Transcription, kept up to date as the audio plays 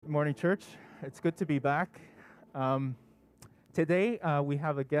Morning, church. It's good to be back. Um, Today, we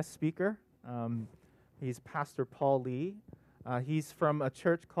have a guest speaker. He's Pastor Paul Lee. He's from a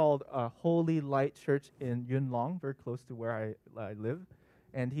church called Holy Light Church in Yuen Long, very close to where I live.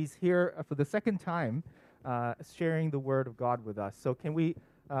 And he's here for the second time sharing the Word of God with us. So can we,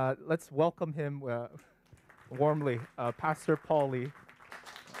 let's welcome him warmly, Pastor Paul Lee.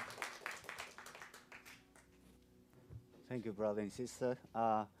 Thank you, brother and sister.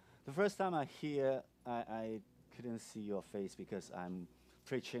 The first time I hear, I couldn't see your face because I'm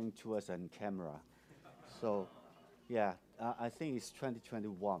preaching towards a camera. So, yeah, I think it's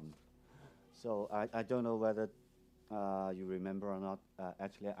 2021. So I don't know whether you remember or not.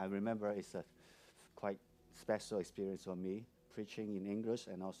 Actually, I remember it's a quite special experience for me, preaching in English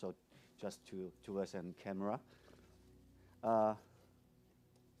and also just towards a camera.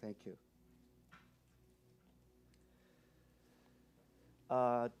 Thank you.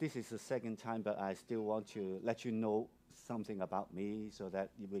 This is the second time, but I still want to let you know something about me so that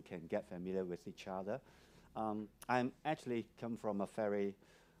we can get familiar with each other. I'm actually come from a very,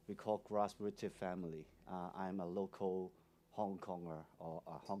 we call grassroots family. I'm a local Hong Konger or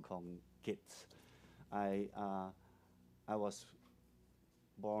a Hong Kong kid. I was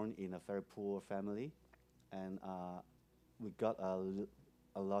born in a very poor family, and we got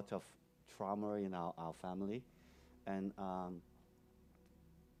a lot of trauma in our family, and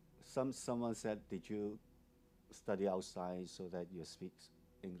someone said, "Did you study outside so that you speak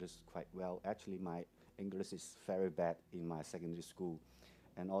English quite well?" Actually, my English is very bad in my secondary school,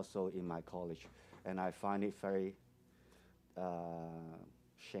 and also in my college, and I find it very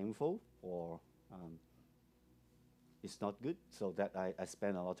shameful, or it's not good. So that I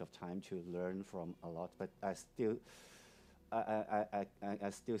spend a lot of time to learn from a lot, but I still. I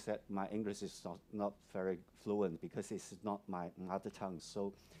still said my English is not very fluent because it's not my mother tongue.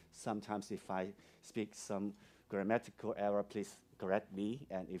 So sometimes if I speak some grammatical error, please correct me.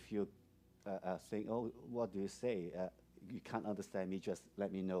 And if you think, oh, what do you say? You can't understand me, just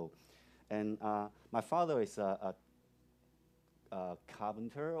let me know. And my father is a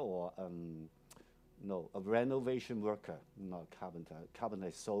carpenter or no, a renovation worker, not carpenter. Carpenter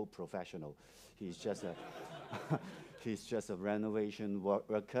is so professional. He's just a he's just a renovation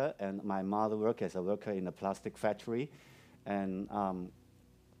worker, and my mother worked as a worker in a plastic factory. And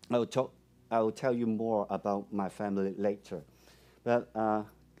I will tell you more about my family later. But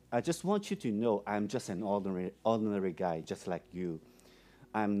I just want you to know I'm just an ordinary guy, just like you.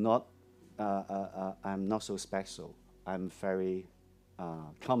 I'm not so special. I'm very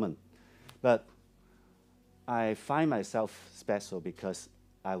common, but I find myself special because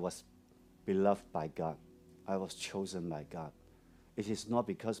I was beloved by God. I was chosen by God. It is not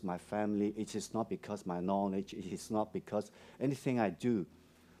because my family, it is not because my knowledge, it is not because anything I do,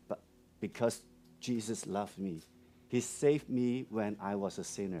 but because Jesus loved me. He saved me when I was a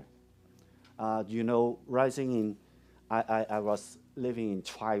sinner. I was living in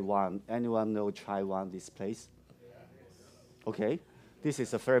Taiwan. Anyone know Taiwan, this place? Okay. This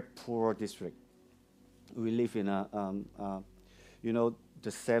is a very poor district. We live in the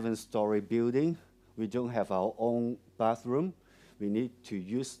 7-story building. We don't have our own bathroom. We need to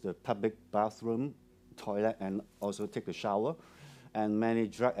use the public bathroom, toilet, and also take a shower. And many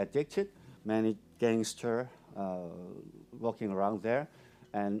drug addicted, many gangster walking around there.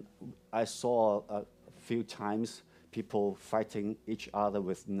 And I saw a few times people fighting each other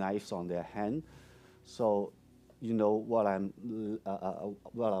with knives on their hand. So, you know what I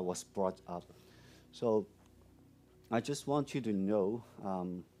was brought up. So I just want you to know,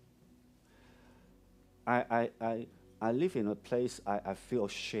 I live in a place I feel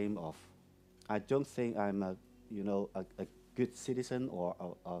ashamed of. I don't think I'm a good citizen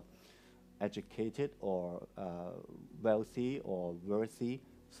or educated or wealthy or worthy,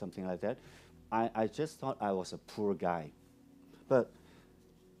 something like that. I just thought I was a poor guy. But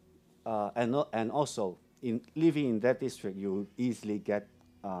and also in living in that district, you easily get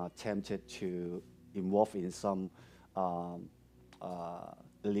tempted to involved in some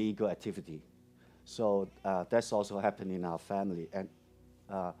illegal activity. So that's also happened in our family, and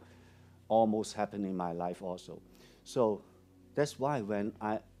almost happened in my life also. So that's why when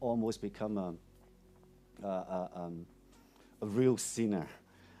I almost become a real sinner,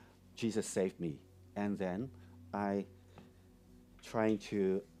 Jesus saved me. And then I trying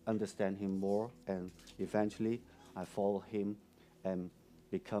to understand him more, and eventually I follow him and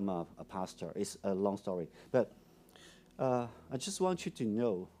become a pastor. It's a long story. But I just want you to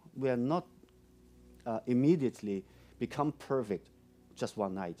know we are not immediately become perfect just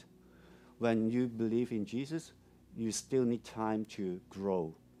one night. When you believe in Jesus, you still need time to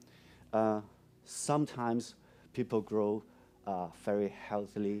grow. sometimes people grow very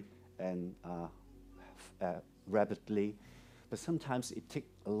healthily and rapidly, but sometimes it takes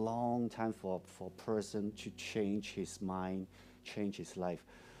a long time for a person to change his mind, change his life.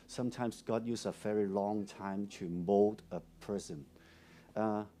 Sometimes God uses a very long time to mold a person.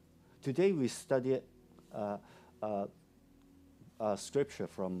 Today we studied scripture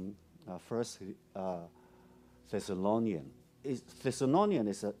from First Thessalonians. Thessalonians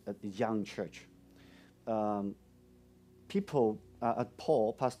is a young church. Apostle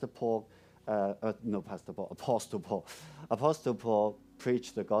Paul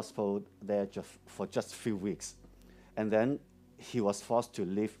preached the gospel there for just a few weeks. And then he was forced to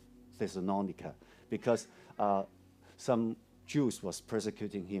leave Thessalonica because some Jews was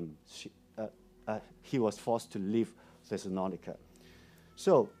persecuting him. He was forced to leave Thessalonica.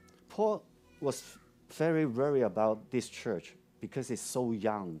 So Paul was very worried about this church because it's so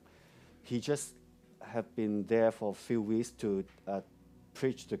young. He just have been there for a few weeks to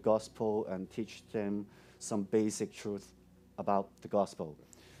preach the gospel and teach them some basic truth about the gospel.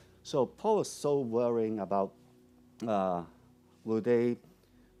 So Paul was so worrying about will they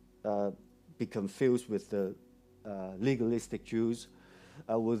be confused with the legalistic Jews?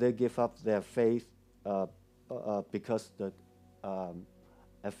 Will they give up their faith because the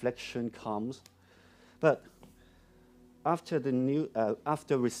affliction comes? But after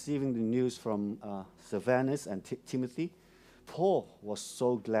receiving the news from Silvanus and Timothy, Paul was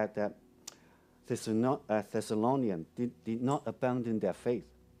so glad that Thessalonians did not abandon their faith.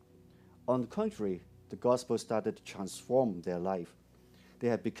 On the contrary, the gospel started to transform their life. They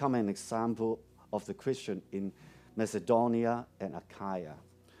had become an example of the Christian in Macedonia and Achaia.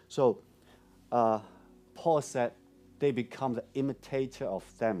 So Paul said they become the imitator of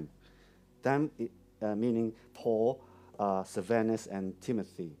them. Them meaning Paul, Silvanus, and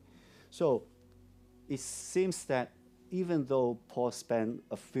Timothy. So it seems that even though Paul spent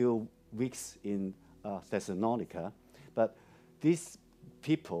a few weeks in Thessalonica, but these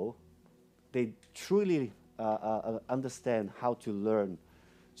people, they truly understand how to learn,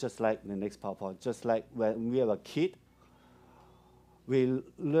 just like the next PowerPoint, just like when we were a kid, we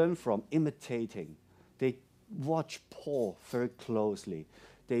learn from imitating. They watch Paul very closely.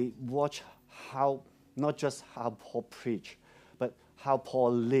 They watch how, not just how Paul preached, but how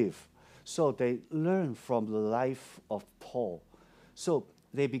Paul lived. So they learn from the life of Paul. So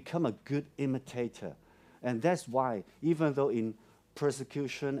they become a good imitator. And that's why, even though in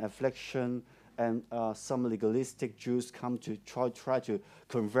persecution, affliction, and some legalistic Jews come to try to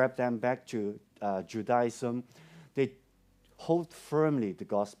convert them back to Judaism, they hold firmly the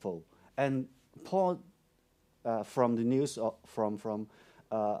gospel. And Paul, from the news from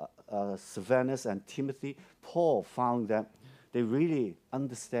Silvanus and Timothy, Paul found that they really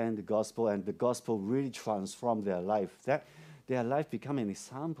understand the gospel, and the gospel really transformed their life. That their life became an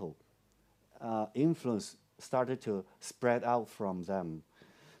example. Influence started to spread out from them.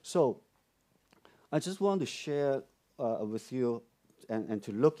 So I just want to share with you and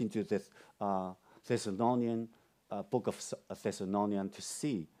to look into this Thessalonian book of Thessalonians to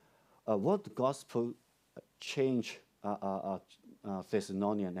see what the gospel changed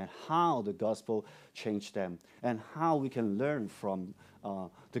Thessalonians and how the gospel changed them, and how we can learn from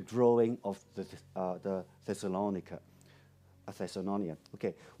the growing of the Thessalonians.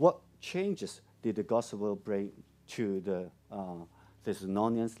 Okay, what changes did the gospel bring to the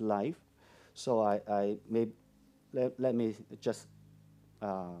Thessalonians' life? So let me just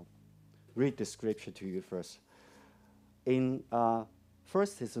read the scripture to you first. In 1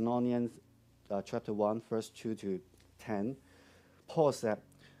 Thessalonians chapter 1, verse 2 to 10, Paul said,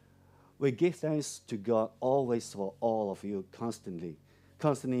 "We give thanks to God always for all of you, constantly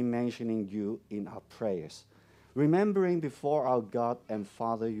mentioning you in our prayers, remembering before our God and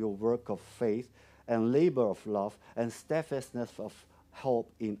Father your work of faith and labor of love and steadfastness of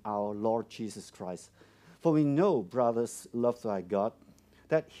hope in our Lord Jesus Christ. For we know, brothers loved by God,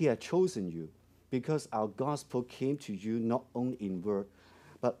 that he had chosen you, because our gospel came to you not only in word,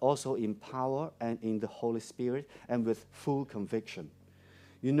 but also in power and in the Holy Spirit and with full conviction.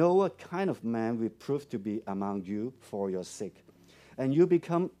 You know what kind of man we proved to be among you for your sake. And you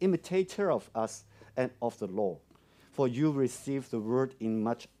become imitator of us and of the Lord. For you received the word in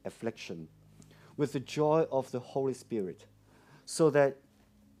much affliction, with the joy of the Holy Spirit, so that,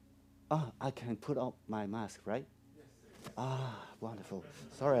 I can put on my mask, right? Yes. Wonderful.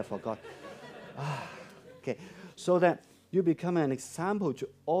 Sorry, I forgot. Okay, so that you become an example to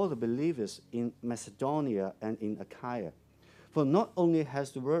all the believers in Macedonia and in Achaia. For not only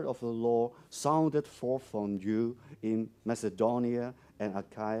has the word of the Lord sounded forth from you in Macedonia and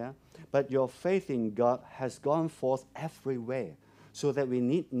Achaia, but your faith in God has gone forth everywhere, so that we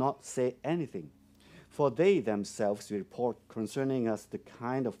need not say anything. For they themselves report concerning us the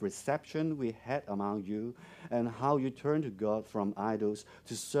kind of reception we had among you, and how you turned to God from idols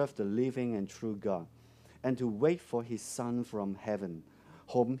to serve the living and true God, and to wait for his Son from heaven,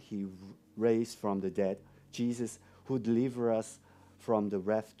 whom he raised from the dead, Jesus, who delivered us from the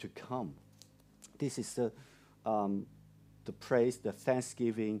wrath to come. This is the praise, the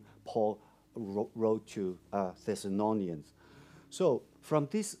thanksgiving Paul wrote to Thessalonians. So from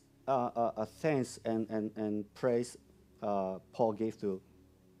this thanks and praise Paul gave to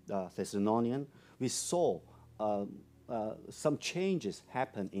Thessalonians, we saw some changes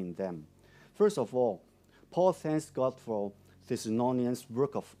happen in them. First of all, Paul thanks God for Thessalonians'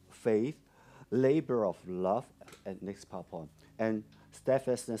 work of faith, labor of love, and next PowerPoint, and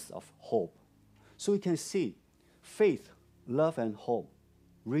steadfastness of hope. So we can see faith, love, and hope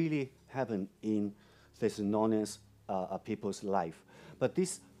really happen in Thessalonians people's life. But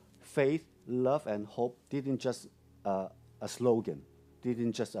this faith, love, and hope didn't just a slogan,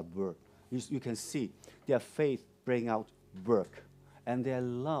 didn't just a word. You can see their faith bring out work, and their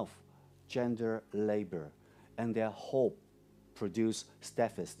love gender labor, and their hope produce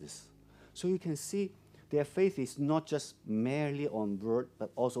steadfastness. So you can see their faith is not just merely on word,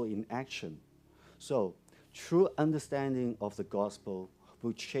 but also in action. So true understanding of the gospel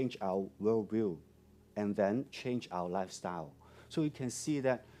will change our worldview and then change our lifestyle. So you can see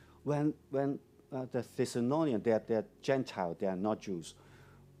that when the Thessalonians, they're Gentile, they are not Jews.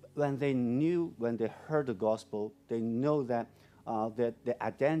 When they heard the gospel, they know that their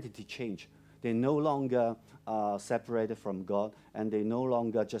identity changed. They no longer separated from God, and they no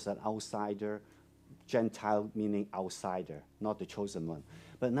longer just an outsider. Gentile meaning outsider, not the chosen one.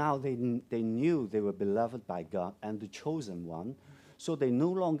 But now they knew they were beloved by God and the chosen one, so they no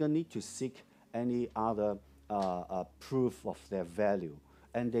longer need to seek any other proof of their value.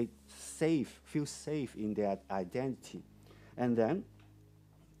 And they feel safe in their identity. And then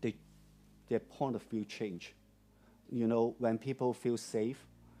their point of view change. You know, when people feel safe,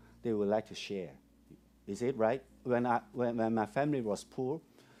 they would like to share. Is it right? When my family was poor,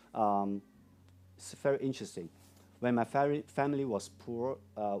 it's very interesting. When my family was poor,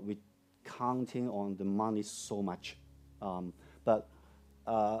 we counting on the money so much. But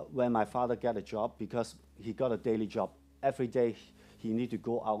when my father got a job, because he got a daily job, every day he need to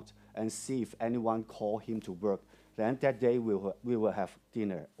go out and see if anyone call him to work. Then that day we will have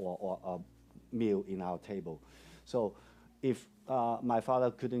dinner or a meal in our table. So if my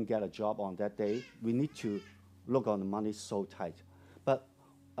father couldn't get a job on that day, we need to look on the money so tight. But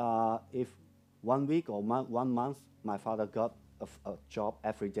if 1 week or 1 month, my father got a job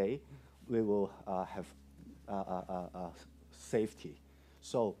every day, we will have safety.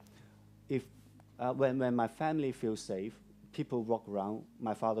 So if when my family feels safe, people walk around,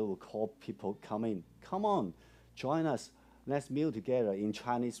 my father will call people, come on, join us, let's meal together. In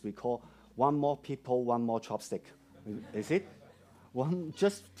Chinese, we call one more people, one more chopstick. Is it?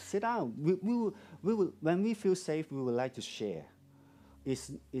 Just sit down. We will, when we feel safe, we would like to share.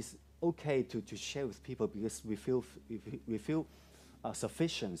 It's okay to share with people because we feel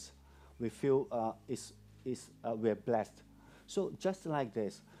sufficient. We feel we're blessed. So just like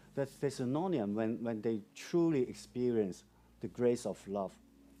this, the Thessalonians, when they truly experience the grace of love,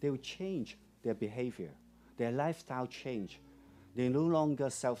 they will change their behavior. Their lifestyle change. They no longer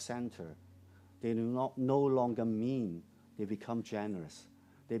self-centered. They no longer mean. They become generous.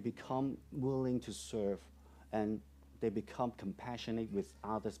 They become willing to serve, and they become compassionate with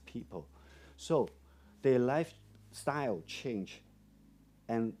other people. So their lifestyle change,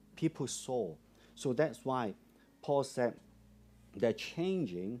 and people saw. So that's why Paul said they're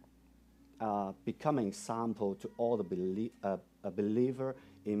changing, becoming example to all the believer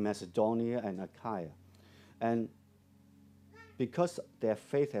in Macedonia and Achaia. And because their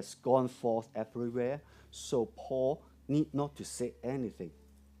faith has gone forth everywhere, so Paul need not to say anything.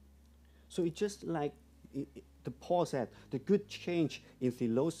 So it's just like Paul said, the good change in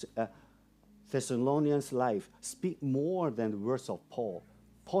Thessalonians' life speak more than the words of Paul.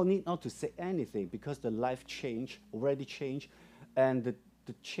 Paul need not to say anything because the life already changed, and the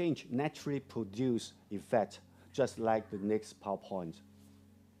change naturally produce effect, just like the next PowerPoint.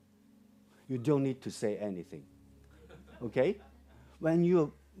 You don't need to say anything, okay? When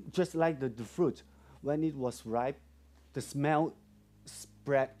you, just like the fruit, when it was ripe, the smell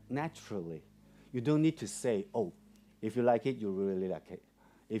spread naturally. You don't need to say, oh, if you like it, you really like it.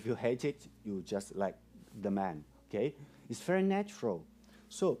 If you hate it, you just like the man, okay? It's very natural.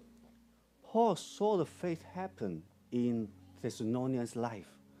 So Paul saw the faith happen in Thessalonians' life.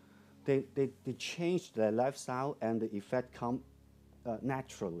 They changed their lifestyle, and the effect come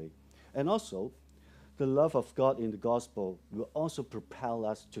naturally. And also, the love of God in the gospel will also propel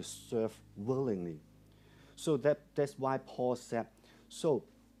us to serve willingly. So that's why Paul said, so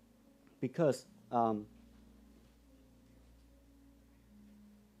because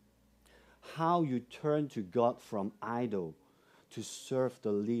how you turn to God from idol to serve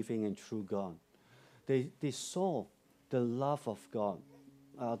the living and true God. They saw the love of God.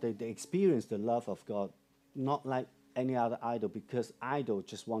 They experienced the love of God, not like any other idol, because idol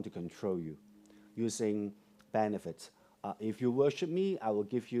just want to control you using benefits. If you worship me, I will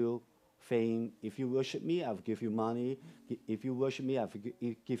give you fame. If you worship me, I will give you money. If you worship me, I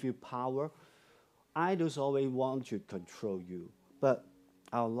will give you power. Idols always want to control you, but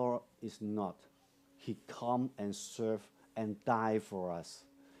our Lord is not. He come and serve and die for us.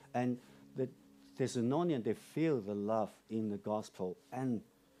 And the Thessalonians, they feel the love in the gospel, and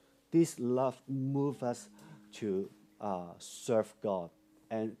this love moves us to serve God.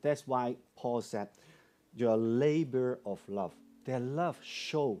 And that's why Paul said, your labor of love. Their love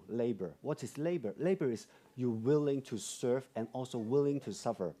show labor. What is labor? Labor is you're willing to serve and also willing to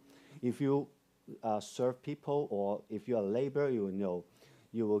suffer. If you serve people, or if you're a laborer, you will know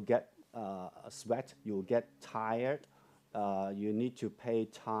you will get sweat, you will get tired, you need to pay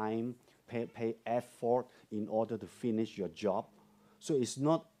time, pay effort in order to finish your job. So it's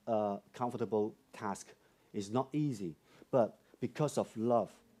not a comfortable task. It's not easy. But because of love,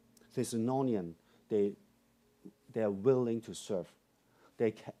 Thessalonians, they're willing to serve.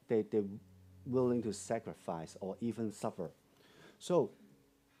 They're willing to sacrifice or even suffer. So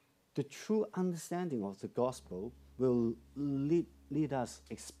the true understanding of the gospel will lead us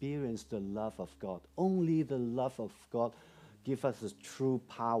experience the love of God. Only the love of God gives us the true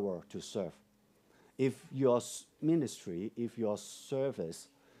power to serve. If your ministry, if your service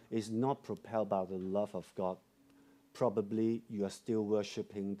is not propelled by the love of God, probably you are still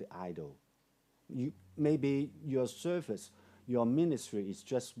worshiping the idol. Maybe your service, your ministry is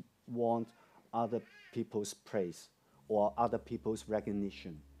just want other people's praise or other people's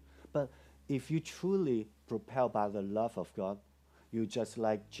recognition. But if you truly propelled by the love of God, you just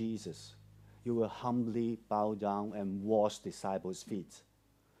like Jesus. You will humbly bow down and wash disciples' feet.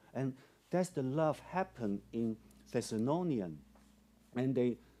 And that's the love happened in Thessalonians. And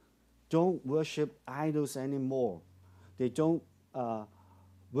they don't worship idols anymore. They don't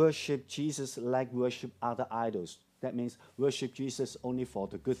worship Jesus like worship other idols. That means worship Jesus only for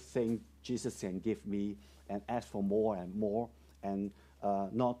the good thing Jesus can give me, and ask for more and more, and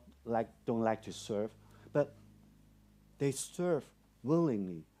don't like to serve. But they serve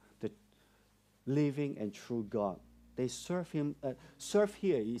willingly the living and true God. They serve Him. Serve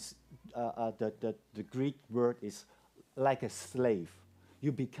here is the Greek word is like a slave.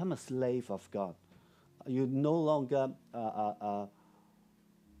 You become a slave of God. You no longer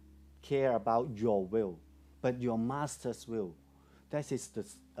care about your will, but your master's will. That is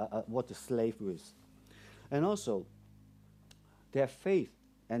what the slave is. And also, their faith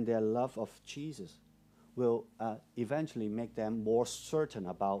and their love of Jesus will eventually make them more certain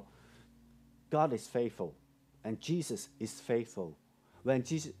about God is faithful and Jesus is faithful. When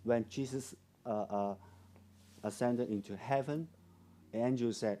Jesus ascended into heaven, the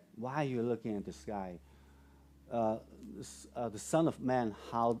angel said, "Why are you looking at the sky? The Son of Man,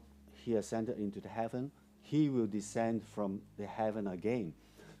 how he ascended into the heaven, he will descend from the heaven again."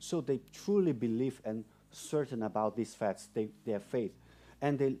 So they truly believe and certain about these facts, their faith.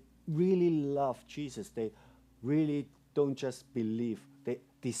 And they really love Jesus. They really don't just believe, they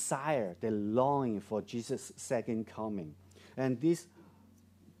desire, they longing for Jesus' second coming. And this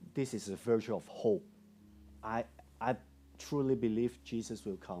is a virtue of hope. I truly believe Jesus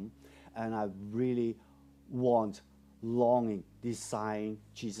will come, and I really want, longing, desiring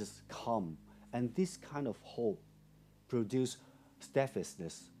Jesus come. And this kind of hope produce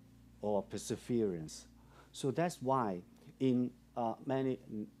steadfastness or perseverance. So that's why in many,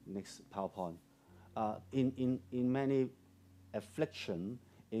 next PowerPoint, in many affliction,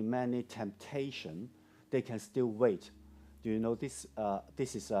 in many temptation, they can still wait. Do you know this?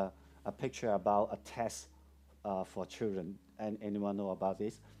 This is a picture about a test for children. And anyone know about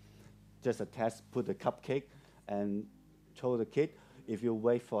this? Just a test, put a cupcake and told the kid, if you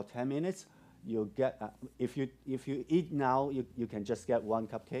wait for 10 minutes, you'll get, if you eat now, you can just get one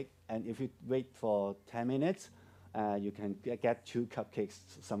cupcake. And if you wait for 10 minutes, you can get 2 cupcakes,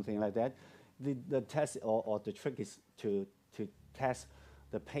 something like that. The test or the trick is to test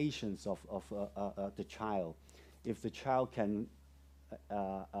the patience of the child. If the child can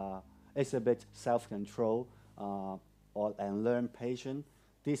exhibit self-control, and learn patience,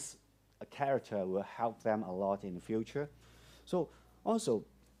 this character will help them a lot in the future. So also,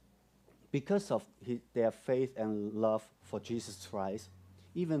 because of their faith and love for Jesus Christ,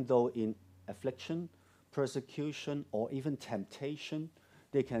 even though in affliction, persecution, or even temptation,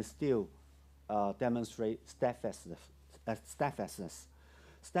 they can still demonstrate steadfastness.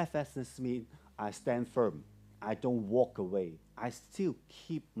 Steadfastness means I stand firm. I don't walk away. I still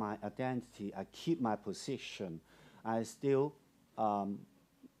keep my identity. I keep my position. I still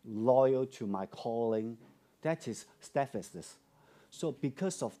loyal to my calling. That is steadfastness. So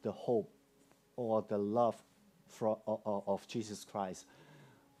because of the hope or the love of Jesus Christ,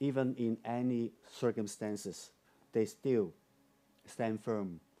 even in any circumstances, they still stand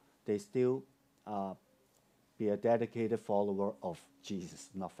firm. They still be a dedicated follower of Jesus,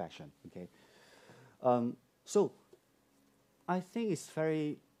 not fashion. Okay. So I think it's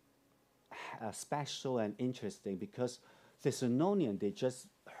very special and interesting because Thessalonians, they just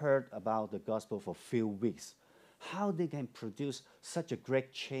heard about the gospel for a few weeks. How they can produce such a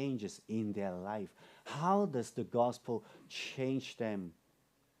great changes in their life? How does the gospel change them?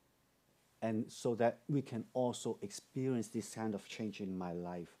 And so that we can also experience this kind of change in my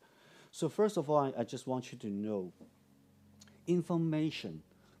life. So first of all, I just want you to know, information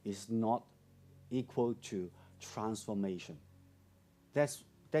is not equal to transformation.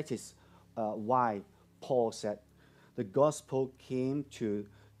 That is why Paul said the gospel came to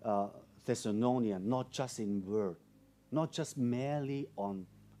Thessalonians not just in word, not just merely on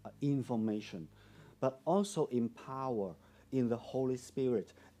information, but also in power, in the Holy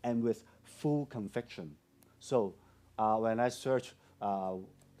Spirit, and with full conviction. So when I searched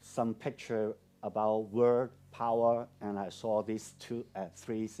some picture about word, power, and I saw these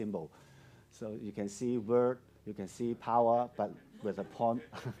three symbols. So you can see word, you can see power, but with a point.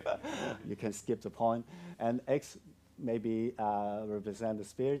 You can skip the point. And X maybe represent the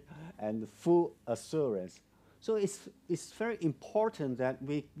spirit, and full assurance. So it's very important that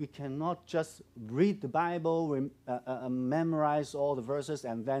we cannot just read the Bible, memorize all the verses,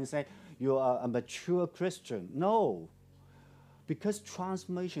 and then say you are a mature Christian. No, because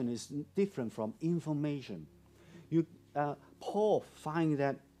transformation is different from information. Paul finds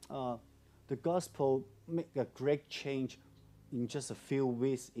that the gospel make a great change in just a few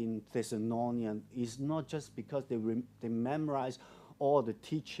weeks in Thessalonians. It's not just because they memorize all the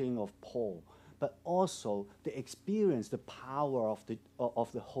teaching of Paul, but also they experience the power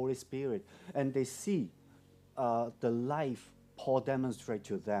of the Holy Spirit, and they see the life Paul demonstrates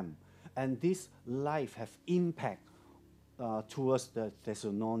to them, and this life have impact towards the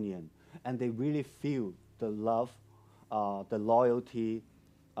Thessalonians, and they really feel the love, the loyalty,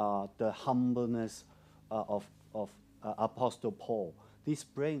 the humbleness of Apostle Paul. This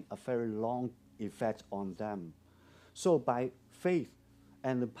brings a very long effect on them. So by faith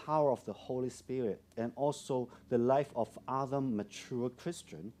and the power of the Holy Spirit, and also the life of other mature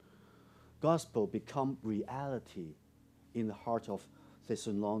Christians, gospel become reality in the heart of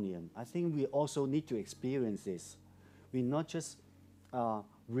Thessalonians. I think we also need to experience this. We not just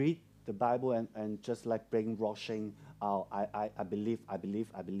read the Bible and just like brainwashing, I believe.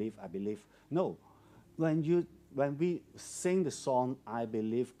 No, when we sing the song, I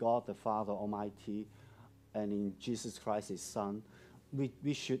believe God the Father Almighty and in Jesus Christ His Son,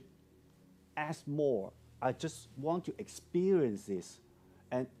 we should ask more. I just want to experience this,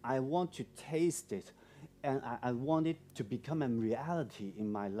 and I want to taste it, and I want it to become a reality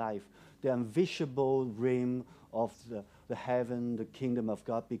in my life. The invisible realm of the heaven, the kingdom of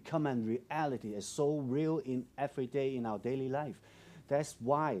God, become a reality. It's so real in every day in our daily life. That's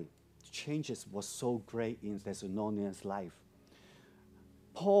why changes was so great in Thessalonians' life.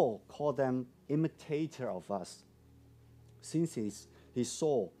 Paul called them imitator of us, since he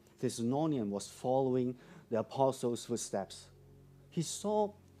saw Thessalonians was following the apostles' footsteps.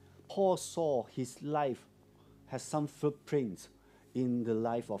 Paul saw his life has some footprints in the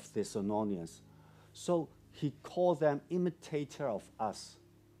life of Thessalonians. So he called them imitator of us.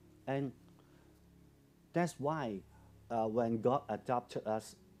 And that's why when God adopted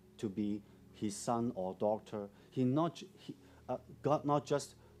us to be his son or daughter, God not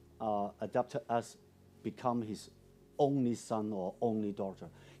just adopted us become his only son or only daughter.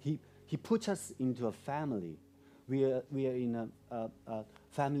 He put us into a family. We are in a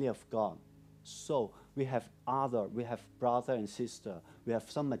family of God. So we have brother and sister. We have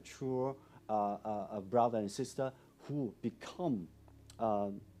some mature brother and sister who become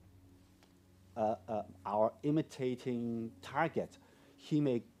our imitating target. He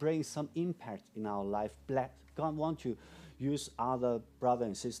may bring some impact in our life. God wants to use other brother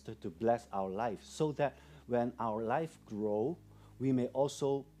and sister to bless our life, so that when our life grow, we may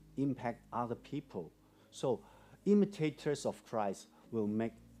also impact other people. So imitators of Christ will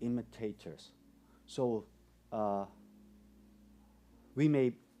make imitators. So we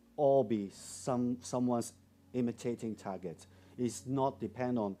may all be someone's imitating target. It's not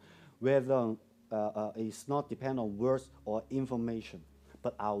depend on whether it's not depend on words or information,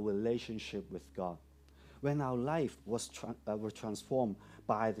 but our relationship with God. When our life was transformed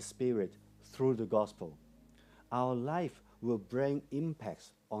by the Spirit through the gospel, our life will bring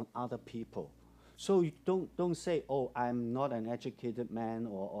impacts on other people. So you don't say, oh, I'm not an educated man,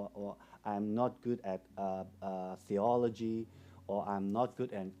 or I'm not good at theology, or I'm not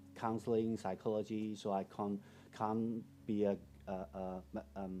good at counseling, psychology, so I can't be a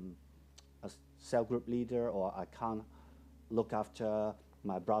cell group leader, or I can't look after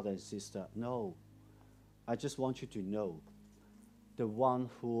my brother and sister. No, I just want you to know the one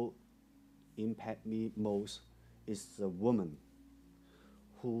who impacted me most is the woman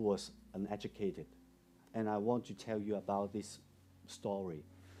who was uneducated. And I want to tell you about this story.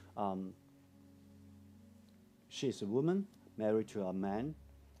 She is a woman married to a man,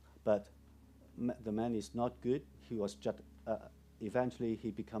 but the man is not good. He was just, eventually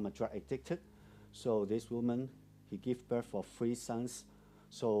he became a drug addicted. So this woman, he gave birth for 3 sons.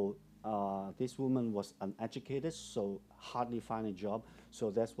 So this woman was uneducated, so hardly find a job. So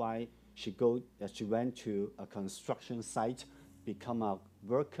that's why she went to a construction site, become a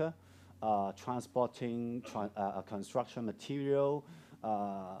worker, transporting construction material,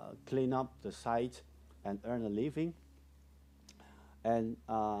 clean up the site, and earn a living. And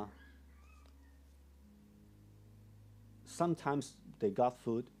sometimes they got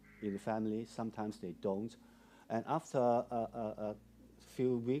food in the family, sometimes they don't. And after a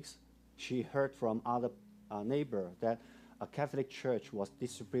few weeks, she heard from other neighbor that a Catholic church was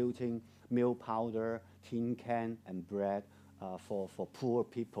distributing milk powder, tin can, and bread for poor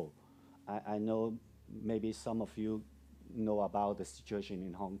people. I know maybe some of you know about the situation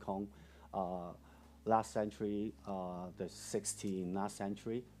in Hong Kong. Last century, the 60 in last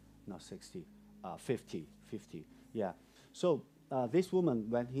century, not 60, 50, yeah. So this woman,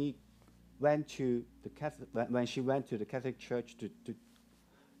 when she went to the Catholic church to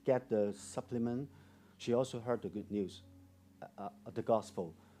get the supplement, she also heard the good news, the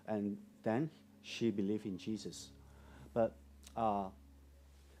gospel, and then she believed in Jesus. But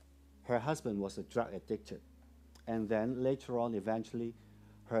her husband was a drug addicted, and then later on, eventually,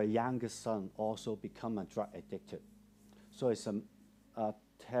 her youngest son also become a drug addicted. So it's a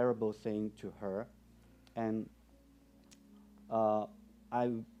terrible thing to her. And I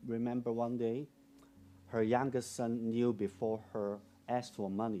remember one day, her youngest son knew before her asked for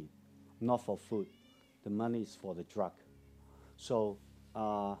money, not for food. The money is for the drug. So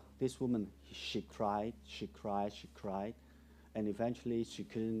this woman, she cried, and eventually she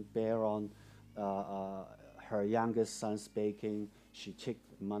couldn't bear on her youngest son's baking. She took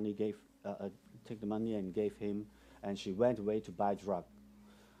the money and gave him, and she went away to buy drug.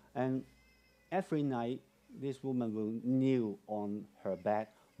 And every night, this woman will kneel on her bed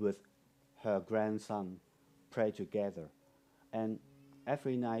with her grandson, pray together. And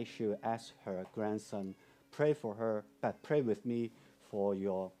every night she will ask her grandson, pray for her, but pray with me for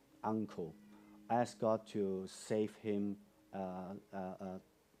your uncle. Ask God to save him,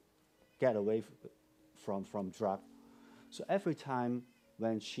 get away from drug. So every time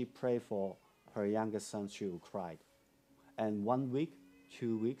when she prayed for her youngest son, she will cry. And 1 week,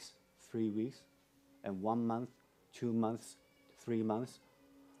 2 weeks, 3 weeks, and 1 month, 2 months, 3 months,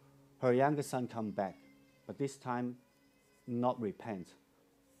 her youngest son come back, but this time not repent,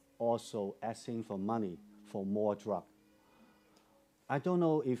 also asking for money for more drug. I don't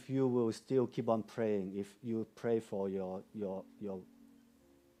know if you will still keep on praying, if you pray for your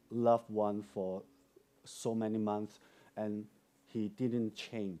loved one for so many months and he didn't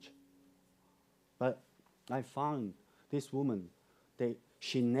change. But I found this woman,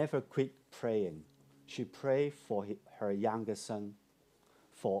 she never quit praying. She prayed for her youngest son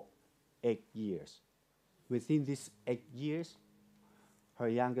for 8 years. Within these 8 years, her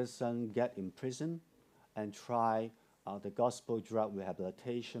youngest son got in prison and tried the gospel drug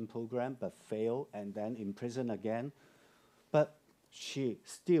rehabilitation program, but failed, and then in prison again. But she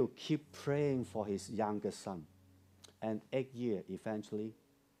still keep praying for his youngest son. And 8 years, eventually,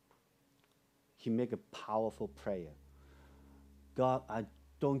 he make a powerful prayer. God, I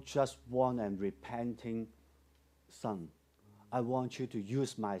don't just want a repenting son. I want you to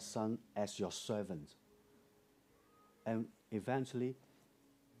use my son as your servant. And eventually,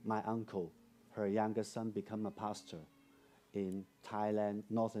 my uncle, her youngest son, become a pastor in Thailand,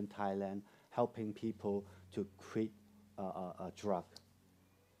 northern Thailand, helping people to quit a drug.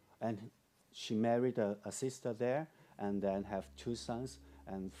 And she married a sister there, and then have 2 sons,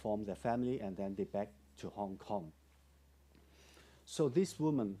 and formed a family, and then they back to Hong Kong. So this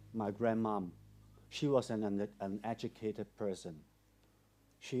woman, my grandmom, she was an educated person.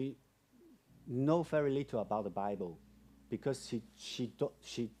 She know very little about the Bible because she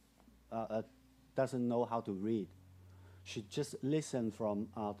doesn't know how to read. She just listened from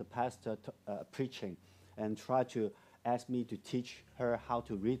the pastor preaching and tried to ask me to teach her how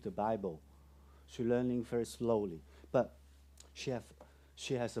to read the Bible. She's learning very slowly, but she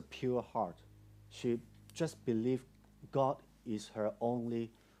has a pure heart. She just believes God is her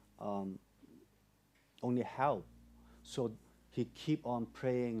only help. So he keep on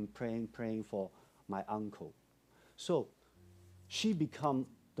praying and praying for my uncle. So she become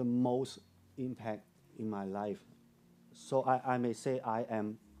the most impact in my life. So I may say I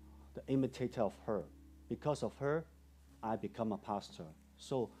am the imitator of her. Because of her, I become a pastor.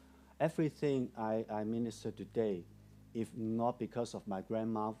 So everything I minister today, if not because of my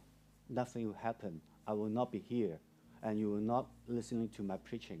grandma, nothing will happen. I will not be here, and you will not listening to my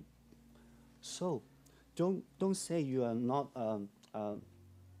preaching. So don't say you are not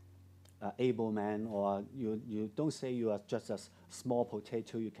able man, or you don't say you are just a small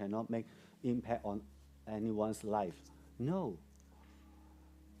potato, you cannot make impact on anyone's life. No.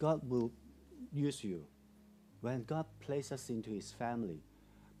 God will use you. When God places us into his family,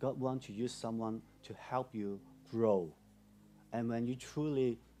 God wants to use someone to help you grow. And when you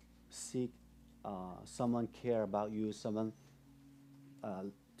truly seek someone care about you, someone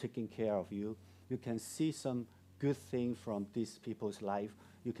taking care of you, you can see some good thing from these people's life.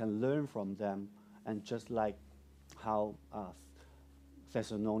 You can learn from them. And just like how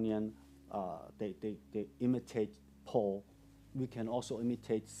Thessalonians, they imitate Paul, we can also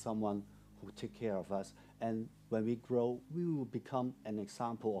imitate someone who take care of us. And when we grow, we will become an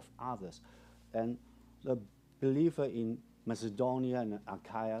example of others. And the believer in Macedonia and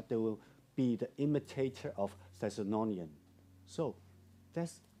Achaia, they will be the imitator of Thessalonians. So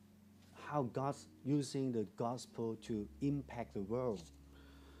that's how God's using the gospel to impact the world.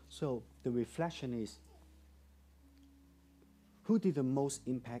 So the reflection is, who did the most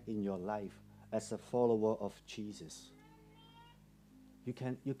impact in your life as a follower of Jesus? You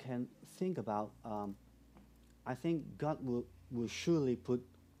can think about, I think God will surely put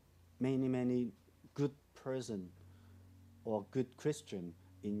many good person or good Christian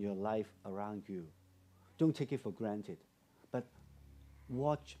in your life around you. Don't take it for granted, but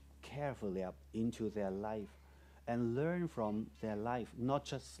watch carefully up into their life and learn from their life, not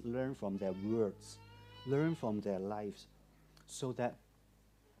just learn from their words, learn from their lives, so that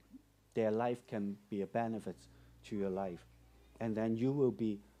their life can be a benefit to your life. And then you will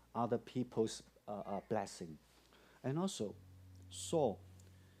be other people's blessing. And also, so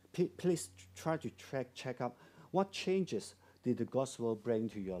please try to check up what changes did the gospel bring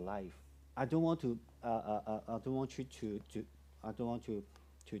to your life. I don't want to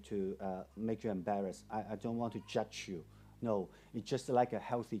make you embarrassed. I don't want to judge you. No, it's just like a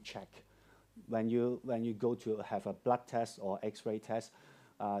healthy check. When you go to have a blood test or X-ray test,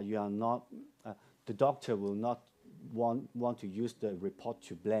 you are not. The doctor will not want to use the report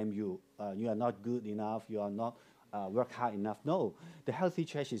to blame you. You are not good enough. You are not work hard enough. No, the healthy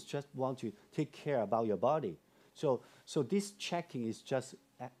check is just want to take care about your body. So this checking is just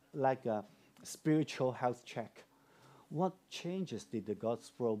like a spiritual health check. What changes did the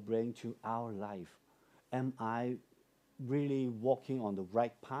gospel bring to our life? Am I really walking on the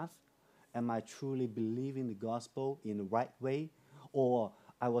right path? Am I truly believing the gospel in the right way? Or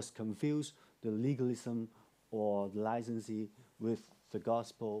I was confused the legalism or the licensee with the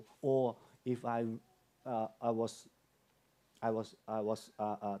gospel? Or if I was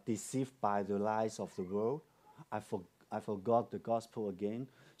deceived by the lies of the world, I forgot the gospel again.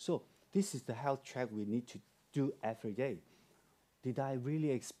 So this is the health check we need to do every day. Did I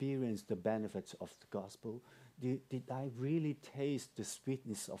really experience the benefits of the gospel? Did I really taste the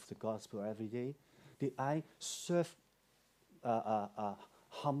sweetness of the gospel every day? Did I serve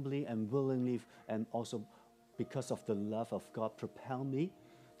humbly and willingly, and also because of the love of God propel me?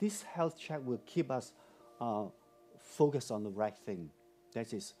 This health check will keep us focused on the right thing.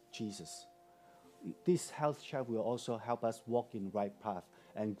 That is Jesus. This health check will also help us walk in the right path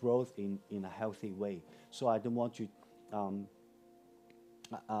and growth in a healthy way. So I don't want to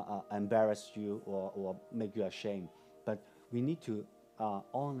embarrass you or make you ashamed. But we need to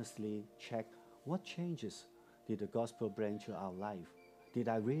honestly check what changes did the gospel bring to our life. Did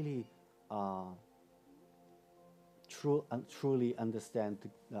I really truly understand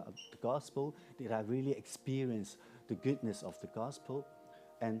the gospel? Did I really experience the goodness of the gospel?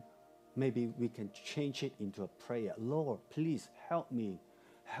 And maybe we can change it into a prayer. Lord, please help me.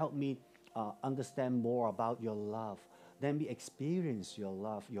 Help me understand more about your love. Let me experience your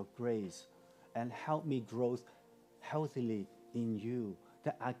love, your grace, and help me grow healthily in you,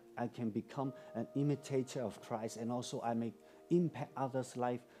 that I can become an imitator of Christ, and also I may impact others'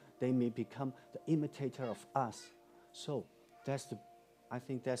 life. They may become the imitator of us. So I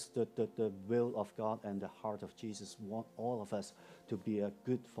think that's the will of God and the heart of Jesus. Want all of us to be a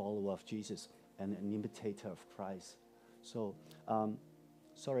good follower of Jesus and an imitator of Christ. So,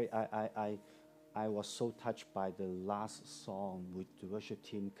 sorry, I was so touched by the last song with the worship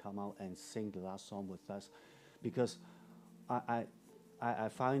team come out and sing the last song with us, because I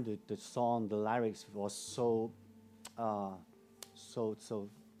find the song, the lyrics was so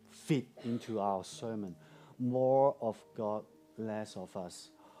fit into our sermon. More of God, less of us.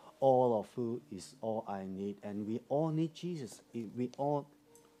 All of who is all I need, and we all need Jesus.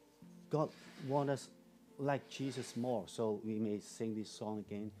 God want us like Jesus more. So we may sing this song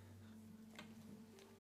again.